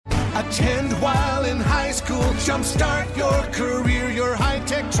Attend while in high school. Jumpstart your career. Your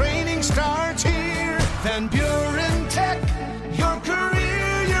high-tech training starts here. Van Buren Tech. Your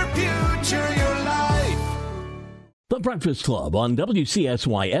career, your future, your life. The Breakfast Club on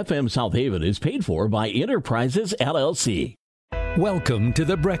WCSY FM South Haven is paid for by Enterprises, LLC. Welcome to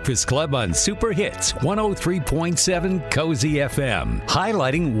The Breakfast Club on Super Hits 103.7 Cozy FM,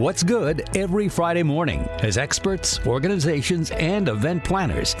 highlighting what's good every Friday morning as experts, organizations, and event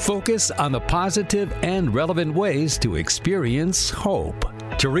planners focus on the positive and relevant ways to experience hope.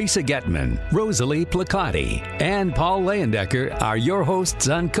 Teresa Getman, Rosalie Placati, and Paul Leyendecker are your hosts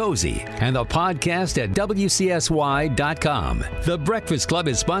on Cozy and the podcast at WCSY.com. The Breakfast Club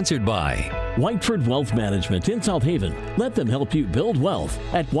is sponsored by Whiteford Wealth Management in South Haven. Let them help you build wealth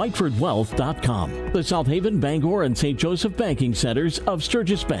at whitefordwealth.com. The South Haven, Bangor, and St. Joseph Banking Centers of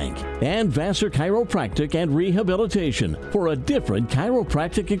Sturgis Bank. And Vassar Chiropractic and Rehabilitation for a different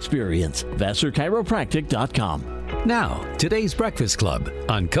chiropractic experience. VassarChiropractic.com. Now, today's Breakfast Club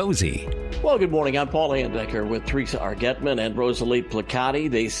on Cozy. Well, good morning. I'm Paul Leyendecker with Teresa R. Getman and Rosalie Placati.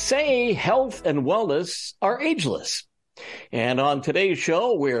 They say health and wellness are ageless. And on today's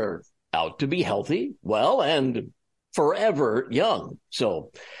show, we're out to be healthy, well, and forever young.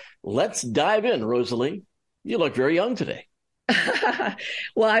 So let's dive in, Rosalie. You look very young today.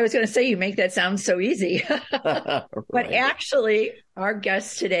 Well, I was going to say you make that sound so easy. Right. But actually, our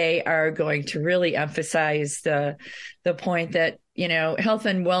guests today are going to really emphasize the point that, you know, health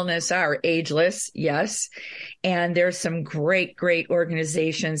and wellness are ageless, yes. And there's some great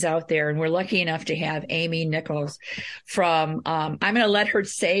organizations out there. And we're lucky enough to have Amy Nichols from, I'm going to let her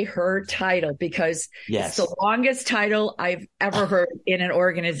say her title because It's the longest title I've ever heard in an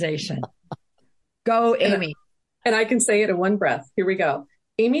organization. Go, Amy. And I can say it in one breath. Here we go.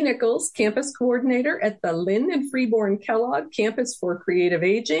 Amy Nichols, Campus Coordinator at the Lynn and Freeborn Kellogg Campus for Creative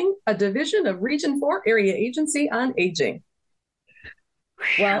Aging, a division of Region 4 Area Agency on Aging.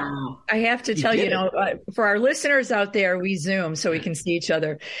 Well, I have to tell you, for our listeners out there, we Zoom so we can see each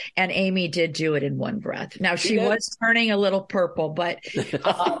other. And Amy did do it in one breath. Now, she was turning a little purple, but she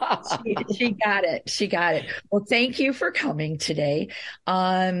got it. She got it. Well, thank you for coming today.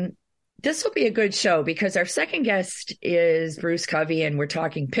 This will be a good show because our second guest is Bruce Covey and we're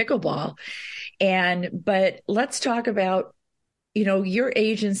talking pickleball. But let's talk about, you know, your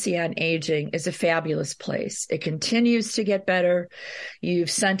agency on aging is a fabulous place. It continues to get better. You've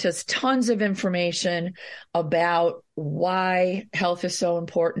sent us tons of information about why health is so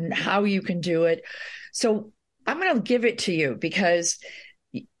important, how you can do it. So I'm going to give it to you because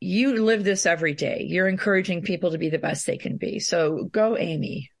you live this every day. You're encouraging people to be the best they can be. So go,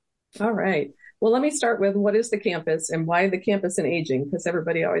 Amy. All right. Well, let me start with what is the campus and why the campus in aging? Because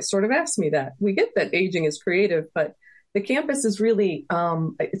everybody always sort of asks me that. We get that aging is creative, but the campus is really,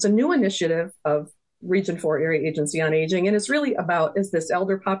 it's a new initiative of Region 4 Area Agency on Aging. And it's really about, as this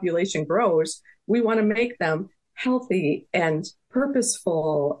elder population grows, we want to make them healthy and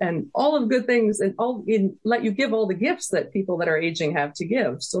purposeful and all of good things and let you give all the gifts that people that are aging have to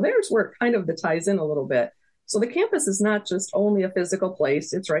give. So there's where kind of the ties in a little bit. So the campus is not just only a physical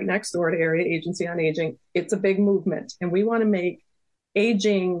place. It's right next door to Area Agency on Aging. It's a big movement. And we want to make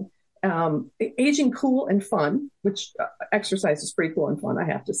aging cool and fun, which exercise is pretty cool and fun, I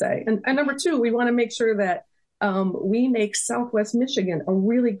have to say. And number two, we want to make sure that we make Southwest Michigan a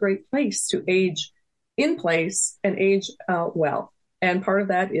really great place to age in place and age well. And part of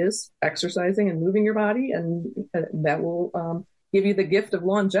that is exercising and moving your body, and that will give you the gift of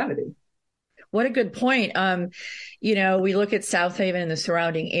longevity. What a good point. You know, we look at South Haven and the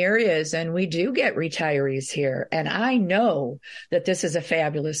surrounding areas, and we do get retirees here. And I know that this is a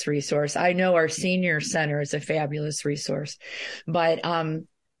fabulous resource. I know our senior center is a fabulous resource. But,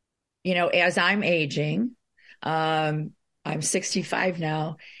 you know, as I'm aging, I'm 65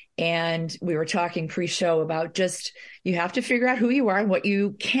 now, and we were talking pre-show about just, you have to figure out who you are and what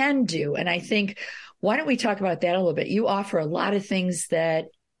you can do. And I think, why don't we talk about that a little bit? You offer a lot of things that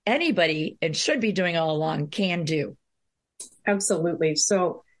anybody, and should be doing all along, can do. Absolutely.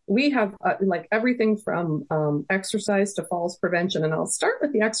 So we have like everything from exercise to falls prevention. And I'll start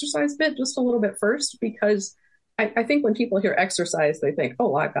with the exercise bit just a little bit first, because I think when people hear exercise, they think,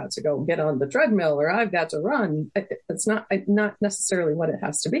 oh, I've got to go get on the treadmill or I've got to run. It's not necessarily what it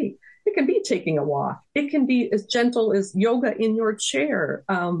has to be. It can be taking a walk. It can be as gentle as yoga in your chair.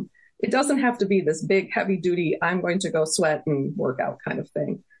 It doesn't have to be this big, heavy duty, I'm going to go sweat and work out kind of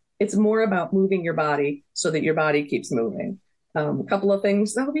thing. It's more about moving your body so that your body keeps moving. A couple of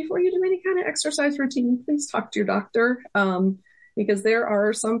things. Now, before you do any kind of exercise routine, please talk to your doctor. because there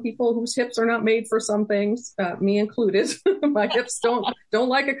are some people whose hips are not made for some things, me included. My hips don't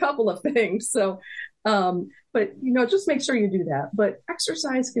like a couple of things. So, but, just make sure you do that. But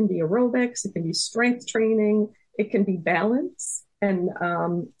exercise can be aerobics. It can be strength training. It can be balance. And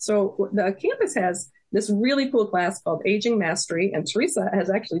so the campus has this really cool class called Aging Mastery, and Teresa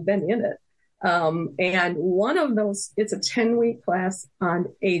has actually been in it. And one of those, it's a 10-week class on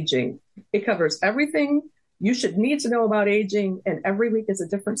aging. It covers everything you should need to know about aging, and every week is a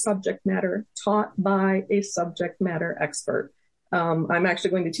different subject matter taught by a subject matter expert. I'm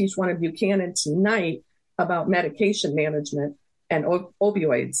actually going to teach one of Buchanan tonight about medication management and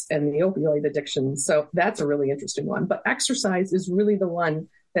opioids and the opioid addiction. So that's a really interesting one. But exercise is really the one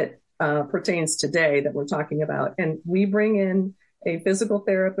that pertains today that we're talking about. And we bring in a physical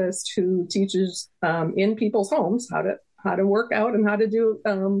therapist who teaches in people's homes how to work out and how to do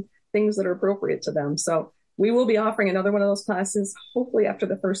things that are appropriate to them. So we will be offering another one of those classes, hopefully after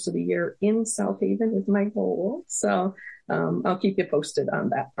the first of the year in South Haven is my goal. So I'll keep you posted on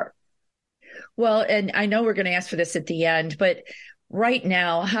that part. Well, and I know we're going to ask for this at the end, but right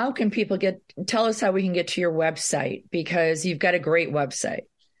now, how can people tell us how we can get to your website? Because you've got a great website.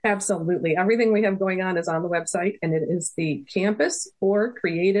 Absolutely. Everything we have going on is on the website, and it is the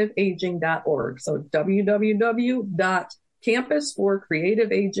campusforcreativeaging.org. So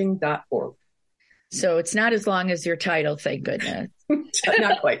www.campusforcreativeaging.org. So it's not as long as your title, thank goodness.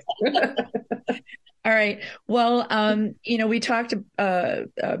 Not quite. All right. Well, we talked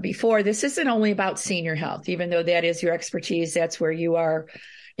before, this isn't only about senior health, even though that is your expertise. That's where you are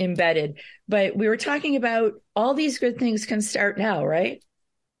embedded. But we were talking about all these good things can start now, right?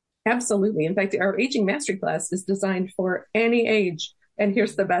 Absolutely. In fact, our Aging Mastery class is designed for any age. And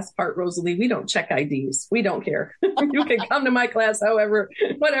here's the best part, Rosalie, we don't check IDs. We don't care. You can come to my class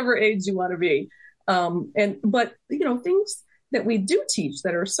whatever age you want to be. But things that we do teach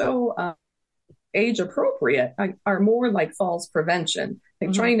that are so age appropriate are more like falls prevention,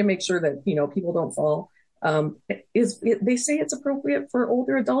 like trying to make sure that, people don't fall. They say it's appropriate for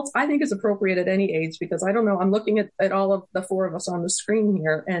older adults. I think it's appropriate at any age, because I don't know, I'm looking at all of the four of us on the screen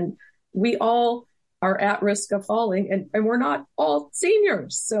here, and we all are at risk of falling, and we're not all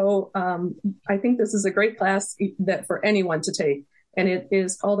seniors. So I think this is a great class that for anyone to take. And it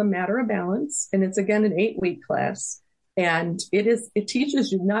is called A Matter of Balance. And it's, again, an 8-week class. And it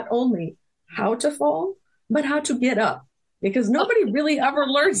teaches you not only how to fall, but how to get up. Because nobody really ever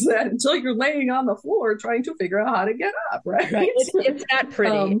learns that until you're laying on the floor trying to figure out how to get up, right? It's not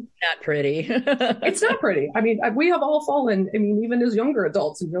pretty. Not pretty. It's not pretty. I mean, we have all fallen, even as younger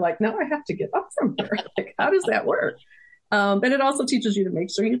adults, and you're like, now I have to get up from here. Like, how does that work? And it also teaches you to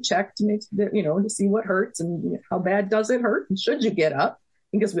make sure you check to to see what hurts and how bad does it hurt, and should you get up?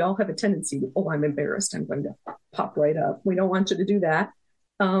 Because we all have a tendency to, I'm embarrassed, I'm going to pop right up. We don't want you to do that.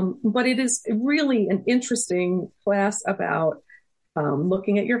 But it is really an interesting class about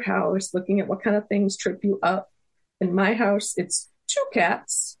looking at your house, looking at what kind of things trip you up. In my house, it's 2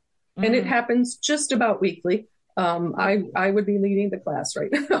 cats, and it happens just about weekly. I would be leading the class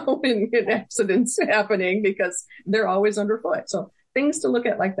right now in accidents happening because they're always underfoot. So things to look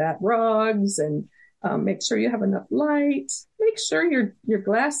at like that, rugs, and make sure you have enough light, make sure your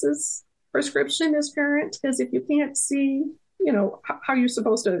glasses prescription is current, because if you can't see, how you're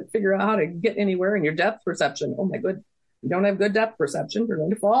supposed to figure out how to get anywhere in your depth perception. Oh my good, you don't have good depth perception, you're going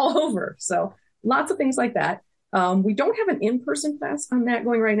to fall over. So lots of things like that. We don't have an in-person class on that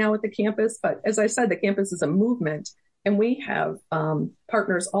going right now at the campus, but as I said, the campus is a movement, and we have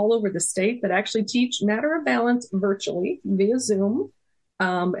partners all over the state that actually teach Matter of Balance virtually via Zoom.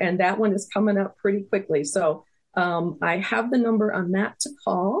 And that one is coming up pretty quickly. So I have the number on that to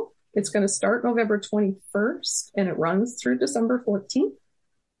call. It's going to start November 21st, and it runs through December 14th.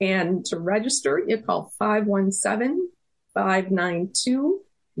 And to register, you call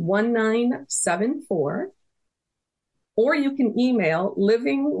 517-592-1974. Or you can email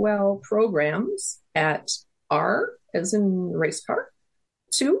livingwellprograms at R as in race car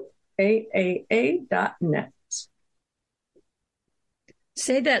to AAA.net.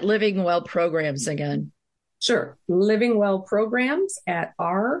 Say that Living Well Programs again. Sure. Living Well Programs at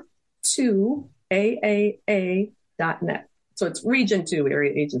R2AAA.net. So it's Region 2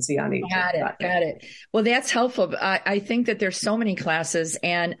 Area Agency on Aging. Got it. Well, that's helpful. I think that there's so many classes,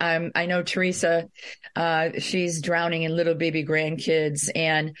 and I know Teresa, she's drowning in little baby grandkids,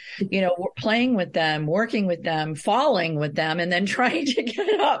 and, we're playing with them, working with them, falling with them, and then trying to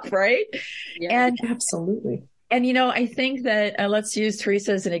get up, right? Yeah, and absolutely. And, I think that let's use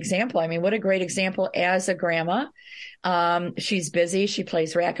Teresa as an example. I mean, what a great example as a grandma. She's busy. She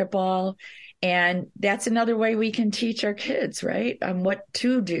plays racquetball. And that's another way we can teach our kids, right? On what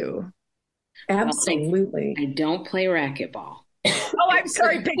to do. Absolutely. I don't play racquetball. Oh, I'm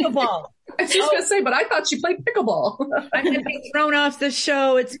sorry, pickleball. I was just going to say, but I thought she played pickleball. I'm going to be thrown off the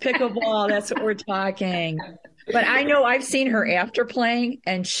show. It's pickleball. That's what we're talking. But I know I've seen her after playing,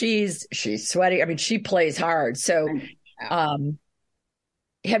 and she's sweaty. I mean, she plays hard. So,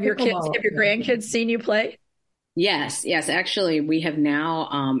 have your grandkids seen you play? Yes. Actually, we have now,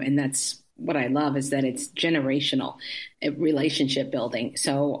 and that's what I love, is that it's generational relationship building.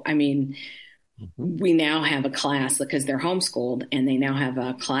 So, I mean, we now have a class because they're homeschooled, and they now have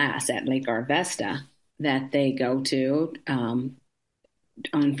a class at Lake Arvesta that they go to on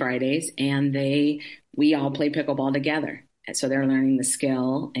Fridays, and we all play pickleball together. And so they're learning the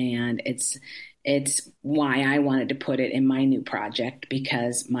skill, and it's why I wanted to put it in my new project,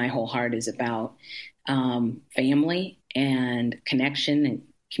 because my whole heart is about family and connection and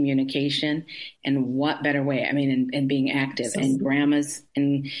communication, and what better way, I mean, and being active, and grandmas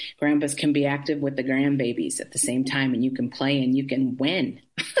and grandpas can be active with the grandbabies at the same time, and you can play and you can win.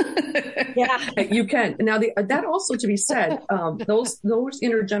 Yeah, you can. Now, that also to be said, those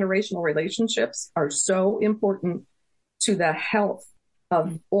intergenerational relationships are so important to the health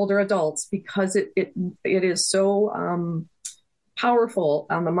of older adults, because it is so powerful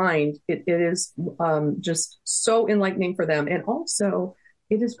on the mind. It is just so enlightening for them, and also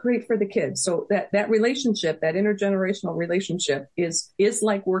it is great for the kids. So that relationship, that intergenerational relationship, is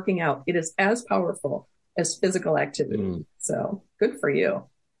like working out. It is as powerful as physical activity. So good for you.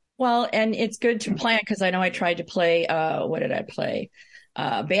 Well, and it's good to plan, because I know I tried to play, what did I play?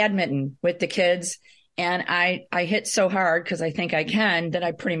 Badminton with the kids. And I hit so hard, because I think I can, that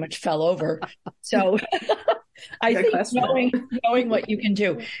I pretty much fell over. So I think knowing what you can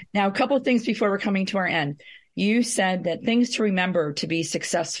do. Now, a couple of things before we're coming to our end. You said that things to remember to be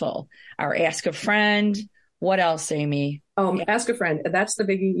successful are ask a friend. What else, Amy? Ask a friend. That's the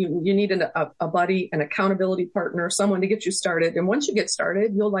biggie. You need a buddy, an accountability partner, someone to get you started. And once you get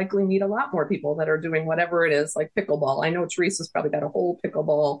started, you'll likely meet a lot more people that are doing whatever it is, like pickleball. I know Teresa's probably got a whole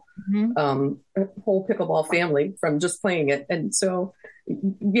pickleball, family from just playing it. And so,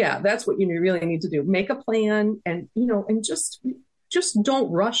 yeah, that's what you really need to do. Make a plan, and just don't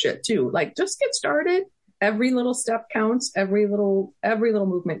rush it too. Like, just get started. Every little step counts. Every little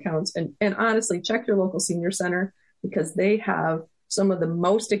movement counts. And honestly, check your local senior center, because they have some of the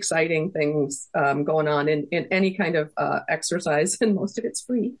most exciting things going on in any kind of exercise, and most of it's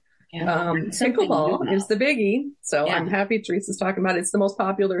free. Yeah, pickleball is the biggie. So yeah. I'm happy Teresa's talking about it. It's the most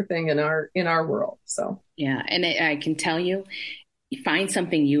popular thing in our world. So yeah, and I can tell you, find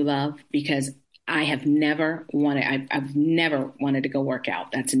something you love, because I've never wanted to go work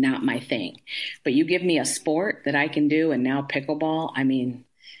out. That's not my thing. But you give me a sport that I can do, and now pickleball, I mean,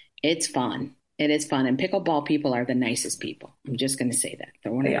 it's fun. It is fun. And pickleball people are the nicest people. I'm just going to say that.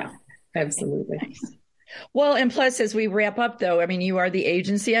 Yeah, absolutely. Nice. Well, and plus, as we wrap up, though, I mean, you are the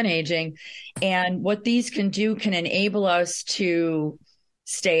Agency on Aging, and what these can do can enable us to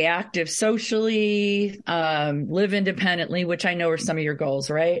stay active socially, live independently, which I know are some of your goals,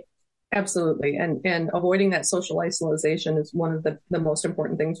 right? Absolutely. And avoiding that social isolation is one of the most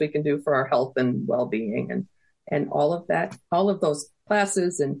important things we can do for our health and well-being. And all of those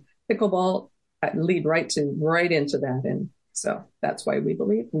classes and pickleball lead right into that. And so that's why we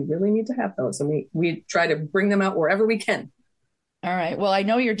believe we really need to have those. And we try to bring them out wherever we can. All right. Well, I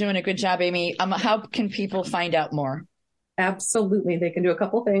know you're doing a good job, Amy. How can people find out more? Absolutely. They can do a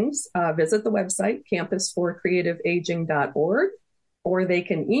couple things. Visit the website, campusforcreativeaging.org. Or they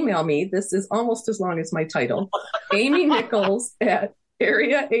can email me. This is almost as long as my title, Amy Nichols at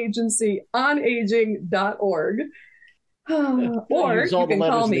areaagencyonaging.org. Or you can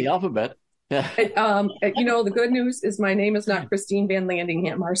call me. The alphabet. The good news is my name is not Christine Van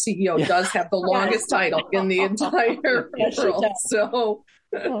Landingham. Our CEO does have the longest title in the entire world. So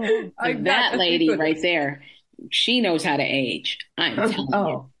that lady right there, she knows how to age. I'm telling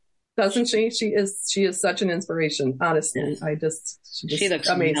you. Doesn't she? She is such an inspiration. Honestly, yes. She looks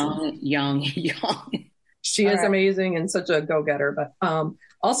amazing. Young. She is amazing and such a go-getter. But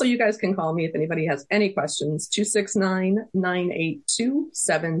also, you guys can call me if anybody has any questions.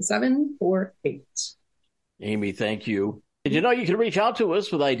 269-982-7748. Amy, thank you. Did you know you can reach out to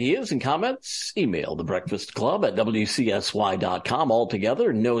us with ideas and comments? Email The Breakfast Club at WCSY.com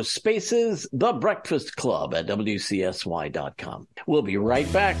altogether. No spaces. The Breakfast Club at WCSY.com. We'll be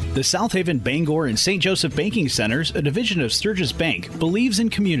right back. The South Haven, Bangor, and St. Joseph Banking Centers, a division of Sturgis Bank, believes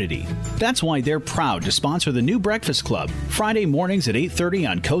in community. That's why they're proud to sponsor the new Breakfast Club, Friday mornings at 8:30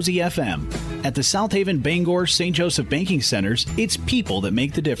 on Cozy FM. At the South Haven, Bangor, St. Joseph Banking Centers, it's people that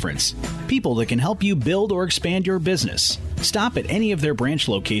make the difference. People that can help you build or expand your business. Stop at any of their branch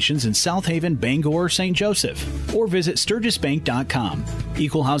locations in South Haven, Bangor, or St. Joseph, or visit SturgisBank.com.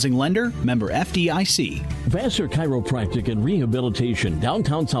 Equal housing lender, member FDIC. Vassar Chiropractic and Rehabilitation,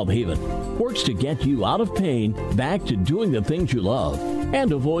 downtown South Haven, works to get you out of pain, back to doing the things you love,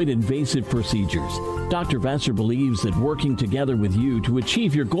 and avoid invasive procedures. Dr. Vassar believes that working together with you to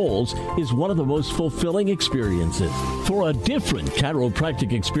achieve your goals is one of the most fulfilling experiences. For a different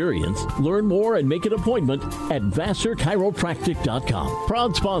chiropractic experience, learn more and make an appointment at VassarChiropractic.com.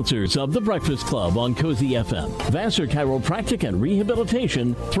 Proud sponsors of The Breakfast Club on Cozy FM. Vassar Chiropractic and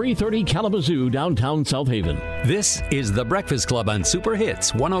Rehabilitation, 330 Kalamazoo, downtown South Haven. This is The Breakfast Club on Super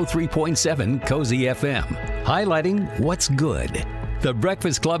Hits 103.7 Cozy FM, highlighting what's good. The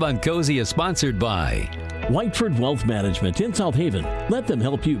Breakfast Club on Cozy is sponsored by Whiteford Wealth Management in South Haven. Let them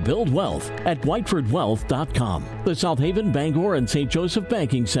help you build wealth at whitefordwealth.com. The South Haven, Bangor, and St. Joseph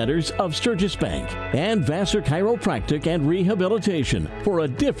Banking Centers of Sturgis Bank. And Vassar Chiropractic and Rehabilitation for a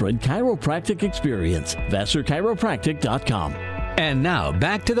different chiropractic experience. VassarChiropractic.com. And now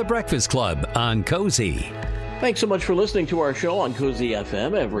back to The Breakfast Club on Cozy. Thanks so much for listening to our show on Cozy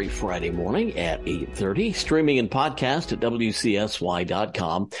FM every Friday morning at 8:30, streaming and podcast at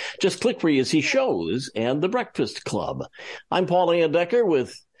WCSY.com. Just click where you see shows and The Breakfast Club. I'm Paul Landecker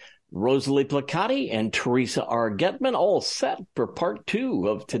with Rosalie Placati and Teresa R. Getman, all set for part 2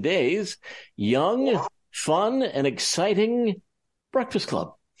 of today's young, fun, and exciting Breakfast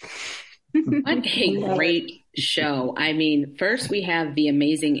Club. What a great show. I mean, first we have the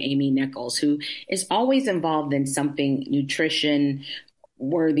amazing Amy Nichols, who is always involved in something nutrition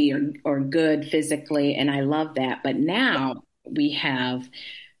worthy or good physically, and I love that. But now we have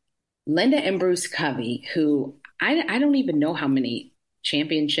Linda and Bruce Covey, who I don't even know how many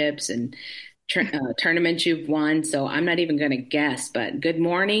championships and tournaments you've won, so I'm not even going to guess. But good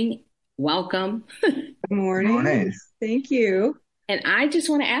morning. Welcome. Good morning. Good morning. Thank you. And I just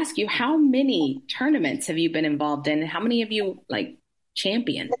want to ask you, how many tournaments have you been involved in? How many have you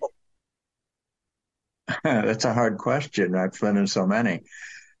championed? That's a hard question. I've been in so many.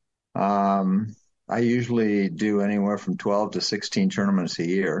 I usually do anywhere from 12 to 16 tournaments a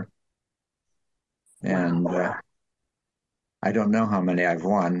year. And I don't know how many I've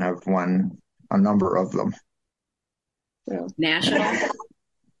won. I've won a number of them. National?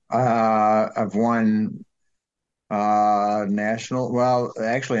 I've won national. Well,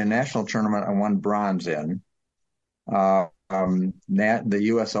 actually, a national tournament I won bronze in. The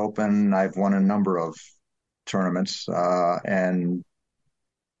U.S. Open, I've won a number of tournaments, and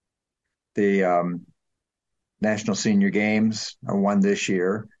the National Senior Games I won this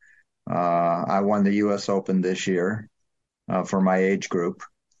year. I won the U.S. Open this year for my age group,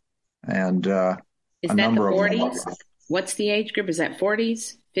 and is a that number the 40s? of them. What's the age group? Is that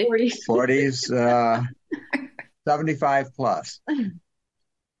 40s? 50s? 40s. 75 plus.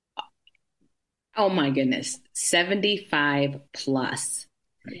 Oh my goodness. 75 plus.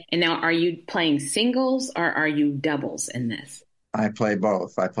 And now are you playing singles or are you doubles in this? I play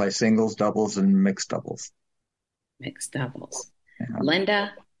both. I play singles, doubles, and mixed doubles. Mixed doubles. Yeah.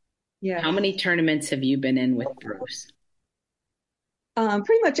 Linda, Yeah. how many tournaments have you been in with Bruce?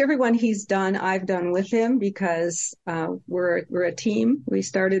 Pretty much everyone he's done, I've done with him because we're a team. We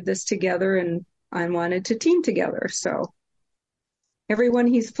started this together and I wanted to team together. So everyone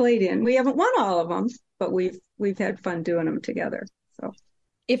he's played in, we haven't won all of them, but we've had fun doing them together. So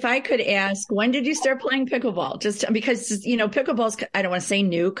If I could ask, when did you start playing pickleball? Just because, pickleball's, I don't want to say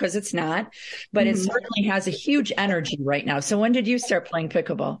new because it's not, but it certainly has a huge energy right now. So when did you start playing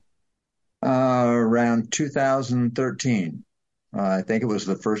pickleball? Around 2013. I think it was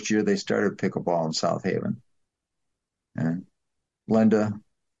the first year they started pickleball in South Haven. And Linda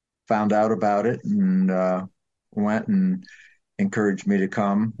found out about it and went and encouraged me to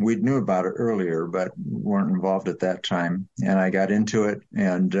come. We knew about it earlier, but weren't involved at that time. And I got into it,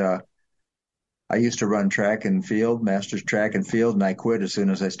 and I used to run track and field, masters track and field, and I quit as soon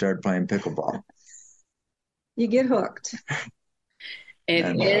as I started playing pickleball. You get hooked. It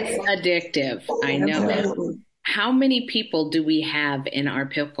is addictive. I know that. How many people do we have in our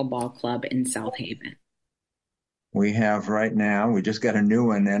pickleball club in South Haven? We have right now, we just got a new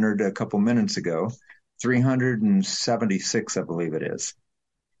one entered a couple minutes ago. 376, I believe it is.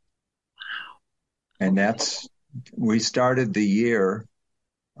 Wow. And we started the year,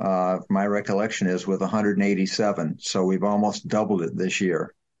 my recollection is, with 187. So we've almost doubled it this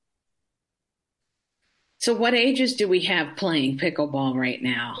year. So what ages do we have playing pickleball right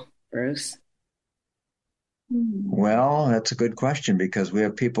now, Bruce? Well, that's a good question because we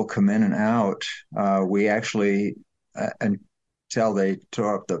have people come in and out. We actually, until they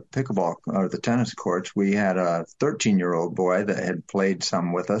tore up the pickleball or the tennis courts, we had a 13-year-old boy that had played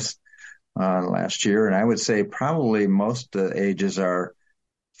some with us last year. And I would say probably most of the ages are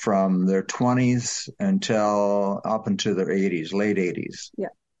from their 20s up into their 80s, late 80s. Yeah.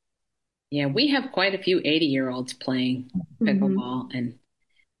 Yeah, we have quite a few 80-year-olds playing pickleball, and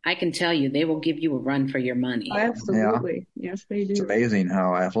I can tell you they will give you a run for your money. Absolutely. Yeah. Yes, they do. It's amazing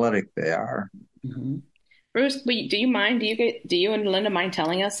how athletic they are. Mm-hmm. Bruce, do you mind? Do you and Linda mind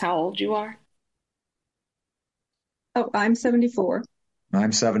telling us how old you are? Oh, I'm 74.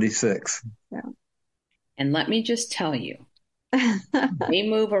 I'm 76. Yeah. And let me just tell you, they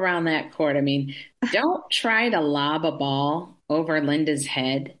move around that court. I mean, don't try to lob a ball over Linda's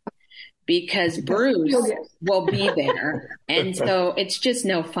head because Bruce will be there. And so it's just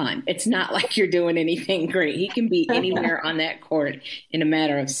no fun. It's not like you're doing anything great. He can be anywhere on that court in a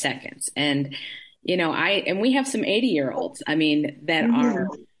matter of seconds. And, we have some 80-year-olds,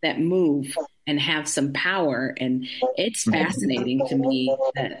 that move and have some power. And it's fascinating to me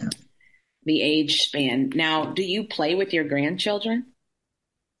that the age span. Now, do you play with your grandchildren?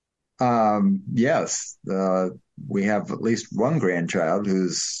 Yes. We have at least one grandchild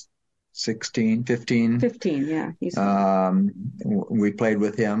who's 15. 15, yeah. We played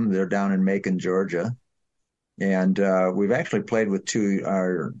with him. They're down in Macon, Georgia. And we've actually played with two.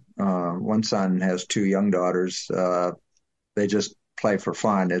 Our one son has two young daughters. They just play for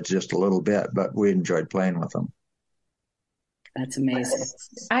fun. It's just a little bit, but we enjoyed playing with them. That's amazing.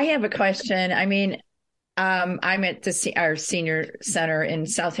 I have a question. I mean, I'm at our senior center in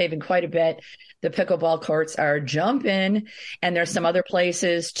South Haven quite a bit. The pickleball courts are jumping, and there's some other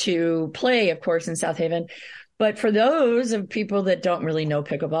places to play, of course, in South Haven. But for those of people that don't really know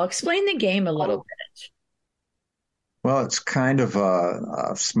pickleball, explain the game a little bit. Well, it's kind of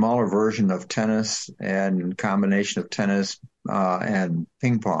a smaller version of tennis and combination of tennis and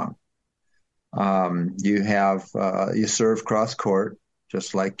ping pong. You serve cross court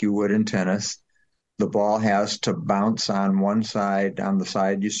just like you would in tennis. The ball has to bounce on one side, on the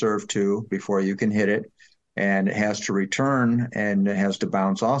side you serve to, before you can hit it. And it has to return, and it has to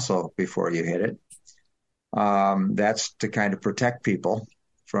bounce also before you hit it. That's to kind of protect people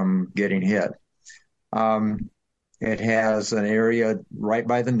from getting hit. It has an area right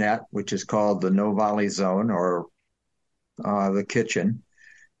by the net, which is called the no volley zone, or the kitchen.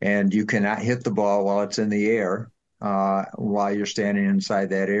 And you cannot hit the ball while it's in the air while you're standing inside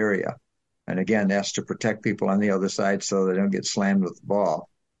that area. And again, that's to protect people on the other side so they don't get slammed with the ball.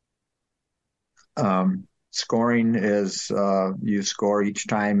 Scoring is you score each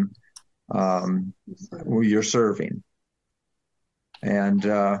time you're serving. And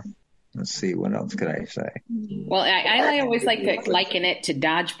let's see, what else could I say? Well, I always like to liken it to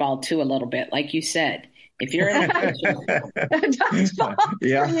dodgeball, too, a little bit. Like you said, if you're in the kitchen,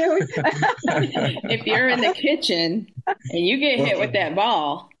 if you're in the kitchen and you get hit with that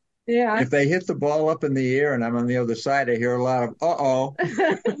ball. Yeah. If they hit the ball up in the air and I'm on the other side, I hear a lot of, uh-oh.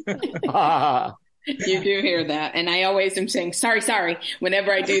 You do hear that. And I always am saying, sorry.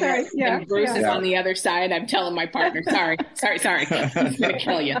 Whenever I do that, and Bruce is on the other side, I'm telling my partner, sorry. He's going to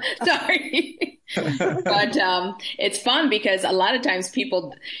kill you. Sorry. But it's fun because a lot of times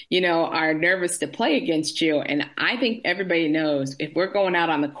people, are nervous to play against you. And I think everybody knows if we're going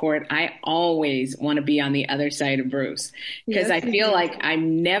out on the court, I always want to be on the other side of Bruce because I feel like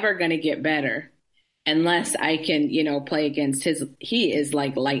I'm never going to get better unless I can, play against he is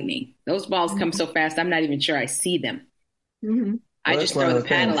like lightning. Those balls come so fast, I'm not even sure I see them. Mm-hmm. I just throw the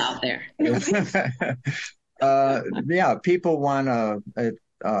paddle out there. People want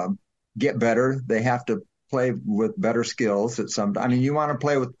to get better. They have to play with better skills you want to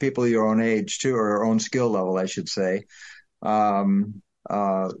play with people your own age too, or your own skill level, I should say. But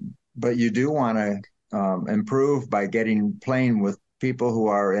you do want to improve by playing with people who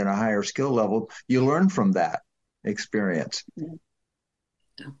are in a higher skill level. You learn from that experience.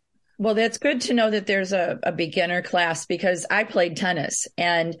 Well, that's good to know that there's a beginner class because I played tennis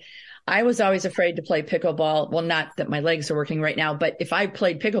and I was always afraid to play pickleball. Well, not that my legs are working right now, but if I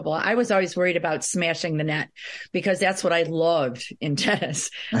played pickleball, I was always worried about smashing the net because that's what I loved in tennis.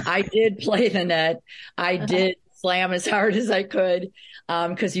 I did play the net. I did slam as hard as I could,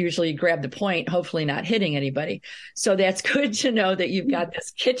 because usually you grab the point, hopefully not hitting anybody. So that's good to know that you've got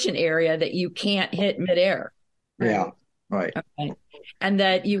this kitchen area that you can't hit midair. Right? Yeah, right. Okay. And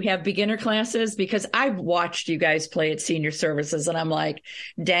that you have beginner classes, because I've watched you guys play at Senior Services and I'm like,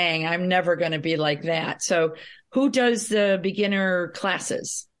 dang, I'm never going to be like that. So who does the beginner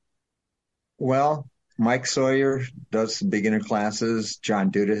classes? Well, Mike Sawyer does some beginner classes.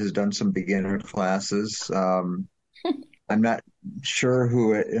 John Duda has done some beginner classes. I'm not sure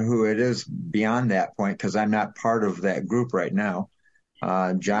who it is beyond that point, because I'm not part of that group right now.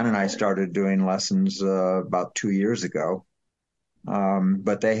 John and I started doing lessons about 2 years ago.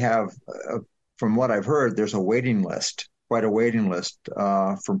 But they have, from what I've heard, there's a waiting list, quite a waiting list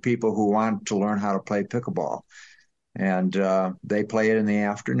from people who want to learn how to play pickleball. And they play it in the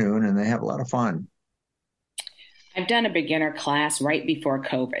afternoon and they have a lot of fun. I've done a beginner class right before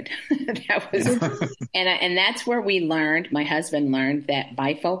COVID. And that's where we learned, my husband learned, that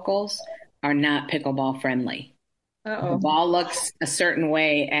bifocals are not pickleball friendly. Uh-oh. The ball looks a certain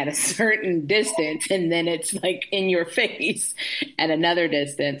way at a certain distance, and then it's like in your face at another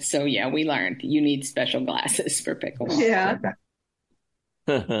distance. So yeah, we learned you need special glasses for pickleball. Yeah.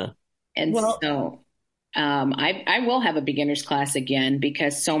 And I will have a beginner's class again,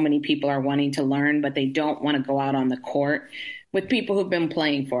 because so many people are wanting to learn, but they don't want to go out on the court with people who've been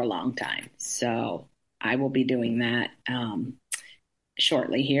playing for a long time. So I will be doing that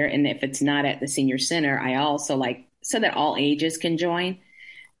shortly here. And if it's not at the senior center, I also like, so that all ages can join,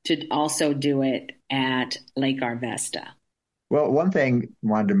 to also do it at Lake Arvesta. Well, one thing I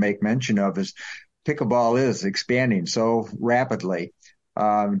wanted to make mention of is pickleball is expanding so rapidly.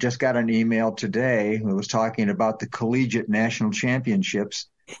 Just got an email today that was talking about the collegiate national championships.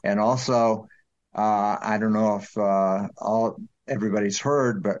 And also, I don't know if everybody's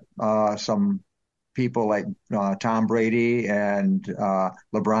heard, but some people like Tom Brady and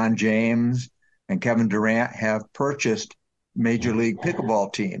LeBron James and Kevin Durant have purchased Major League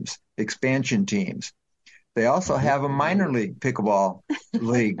Pickleball teams, expansion teams. They also have a minor league pickleball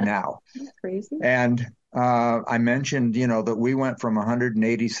league now. Crazy. And I mentioned, that we went from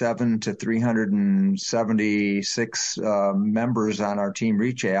 187 to 376 members on our Team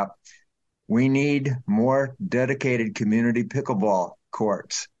Reach app. We need more dedicated community pickleball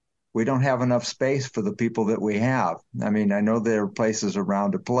courts. We don't have enough space for the people that we have. I mean, I know there are places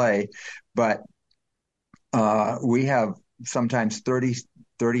around to play, but we have sometimes 30,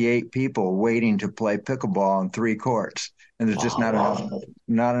 38 people waiting to play pickleball on 3 courts. And there's just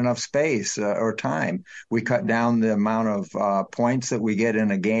not enough space or time. We cut down the amount of points that we get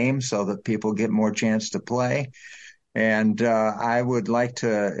in a game so that people get more chance to play. And I would like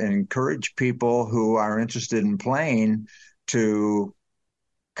to encourage people who are interested in playing to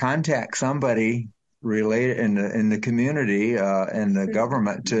contact somebody related in the community and the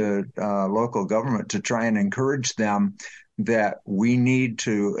government, to local government, to try and encourage them that we need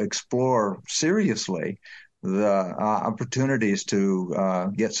to explore seriously the opportunities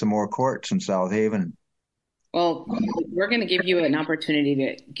to get some more courts in South Haven. Well, we're going to give you an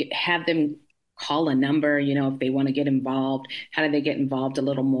opportunity to have them call a number, if they want to get involved. How do they get involved a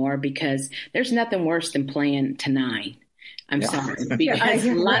little more? Because there's nothing worse than playing to 9. I'm sorry, because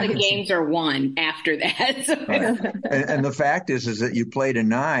a lot of games are won after that. So. And the fact is that you play to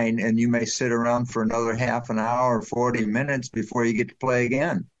 9 and you may sit around for another half an hour, 40 minutes before you get to play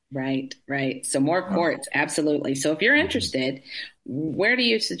again. Right. So more courts, absolutely. So if you're interested, where do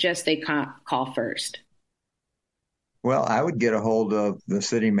you suggest they call first? Well, I would get a hold of the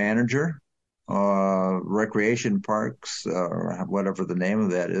city manager, Recreation Parks, or whatever the name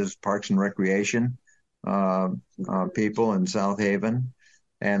of that is, Parks and Recreation people in South Haven,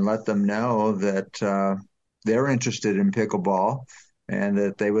 and let them know that they're interested in pickleball and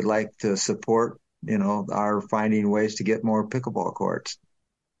that they would like to support, our finding ways to get more pickleball courts.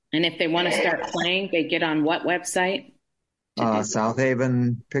 And if they want to start playing, they get on what website? South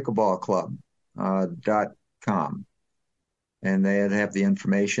Haven Pickleball Club .com. And they have the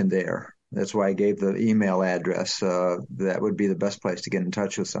information there. That's why I gave the email address. That would be the best place to get in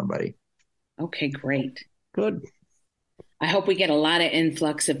touch with somebody. Okay, great. Good. I hope we get a lot of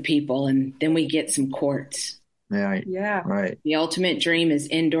influx of people, and then we get some courts. Yeah. Right. The ultimate dream is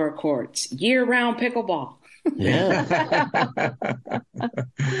indoor courts, year-round pickleball. Yeah.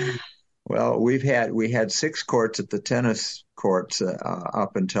 Well, we had 6 courts at the tennis courts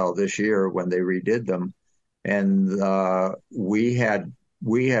up until this year when they redid them, and we have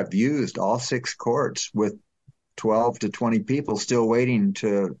used all 6 courts with 12 to 20 people still waiting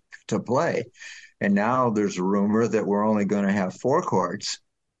to play. And now there's a rumor that we're only going to have 4 courts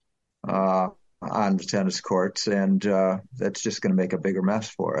on the tennis courts, and that's just going to make a bigger mess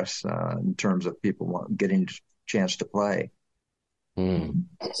for us in terms of people getting a chance to play.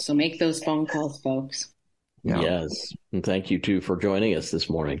 So make those phone calls, folks. Yeah. Yes. And thank you, too, for joining us this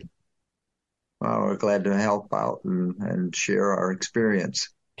morning. Well, we're glad to help out and share our experience.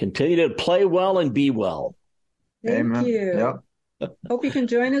 Continue to play well and be well. Thank you. Yep. Hope you can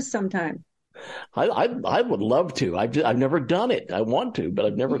join us sometime. I would love to. I've never done it. I want to, but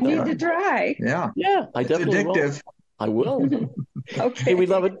I've never done it. You need to try. Yeah. I definitely will. I will. Okay. Hey, we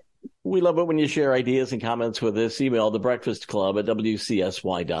love it. We love it when you share ideas and comments with us. Email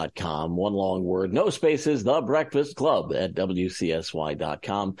thebreakfastclub@wcsy.com. One long word, no spaces,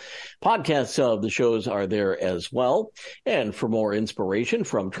 thebreakfastclub@wcsy.com. Podcasts of the shows are there as well. And for more inspiration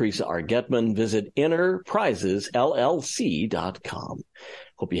from Teresa R. Getman, visit enterprisesllc.com.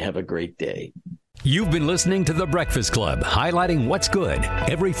 Hope you have a great day. You've been listening to The Breakfast Club, highlighting what's good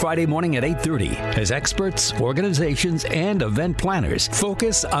every Friday morning at 8:30 as experts, organizations, and event planners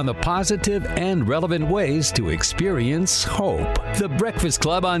focus on the positive and relevant ways to experience hope. The Breakfast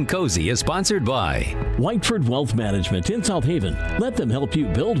Club on Cozy is sponsored by Whiteford Wealth Management in South Haven. Let them help you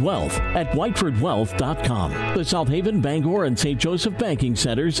build wealth at whitefordwealth.com. The South Haven, Bangor, and St. Joseph Banking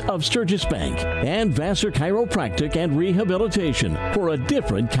Centers of Sturgis Bank. And Vassar Chiropractic and Rehabilitation for a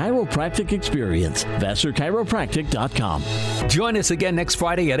different chiropractic experience. VassarChiropractic.com. Join us again next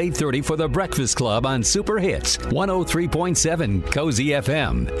Friday at 8:30 for The Breakfast Club on Super Hits 103.7 Cozy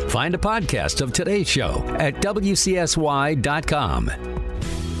FM. Find a podcast of today's show at WCSY.com.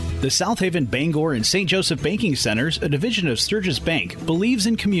 The South Haven, Bangor, and St. Joseph Banking Centers, a division of Sturgis Bank, believes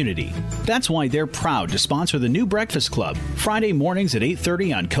in community. That's why they're proud to sponsor the new Breakfast Club, Friday mornings at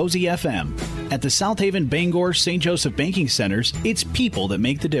 8:30 on Cozy FM. At the South Haven, Bangor, St. Joseph Banking Centers, it's people that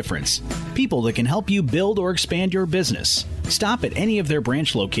make the difference. People that can help you build or expand your business. Stop at any of their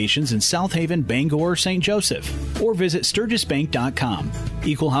branch locations in South Haven, Bangor, or St. Joseph, or visit sturgisbank.com.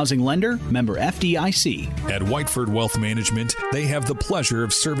 Equal housing lender, member FDIC. At Whiteford Wealth Management, they have the pleasure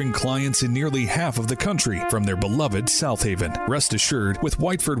of serving clients in nearly half of the country from their beloved South Haven. Rest assured, with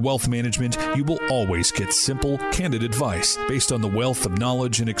Whiteford Wealth Management, you will always get simple, candid advice based on the wealth of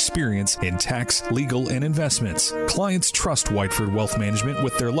knowledge and experience in tax, legal, and investments. Clients trust Whiteford Wealth Management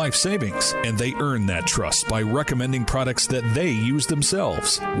with their life savings, and they earn that trust by recommending products that they use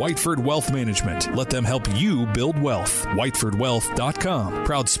themselves. Whiteford Wealth Management. Let them help you build wealth. WhitefordWealth.com.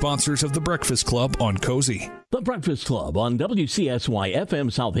 Proud sponsors of The Breakfast Club on Cozy. The Breakfast Club on WCSY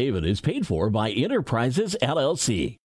FM South Haven is paid for by Enterprises LLC.